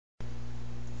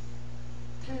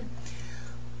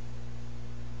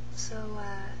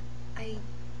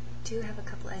do have a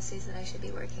couple essays that I should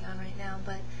be working on right now,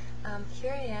 but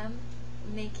here I am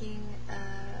making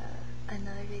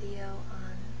another video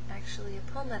on actually a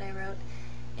poem that I wrote,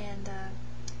 and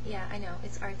yeah, I know,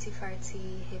 it's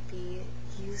artsy-fartsy, hippie,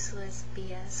 useless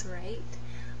BS, right?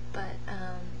 But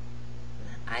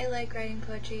I like writing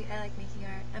poetry, I like making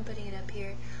art, I'm putting it up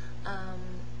here,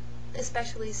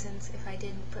 especially since if I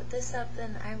didn't put this up,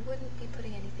 then I wouldn't be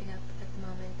putting anything up at the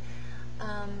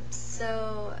moment.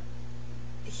 So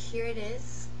here it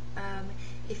is.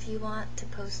 If you want to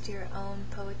post your own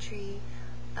poetry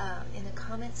in the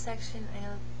comments section, I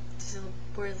know there's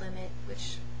a word limit,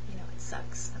 which, you know, it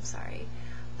sucks, I'm sorry.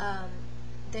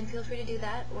 Then feel free to do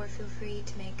that, or feel free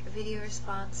to make a video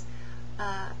response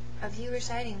of you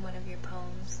reciting one of your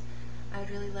poems. I would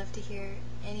really love to hear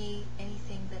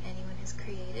anything that anyone has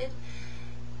created.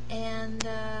 And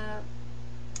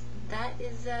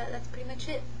that's pretty much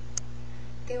it.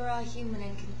 They were all human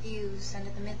and confused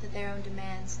under the myth of their own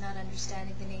demands, not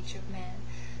understanding the nature of man,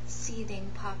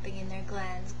 seething, popping in their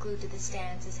glands, glued to the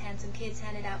stands as handsome kids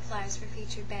handed out flyers for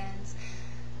featured bands.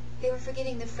 They were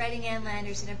forgetting the fretting Ann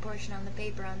Landers in a portion on the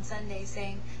paper on Sunday,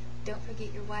 saying, "Don't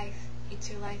forget your wife, it's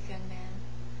your life, young man."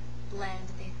 Bland,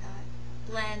 they thought.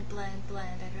 Bland, bland,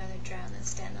 bland, I'd rather drown than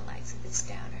stand the likes of this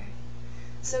downer.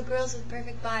 So girls with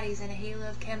perfect bodies and a halo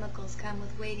of chemicals come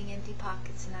with waiting empty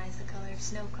pockets and eyes the color of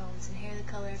snow cones and hair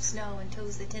the color of snow and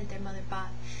toes the tint their mother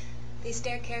bought. They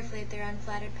stare carefully at their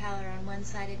unflattered pallor on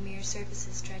one-sided mirror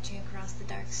surfaces stretching across the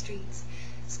dark streets,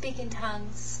 speak in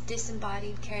tongues,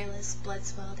 disembodied, careless,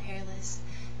 blood-swelled, hairless.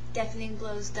 Deafening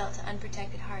blows dealt to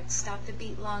unprotected hearts stop the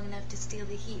beat long enough to steal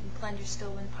the heat and plunder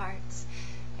stolen parts,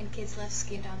 and kids left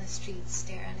skinned on the streets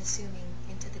stare unassuming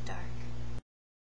into the dark.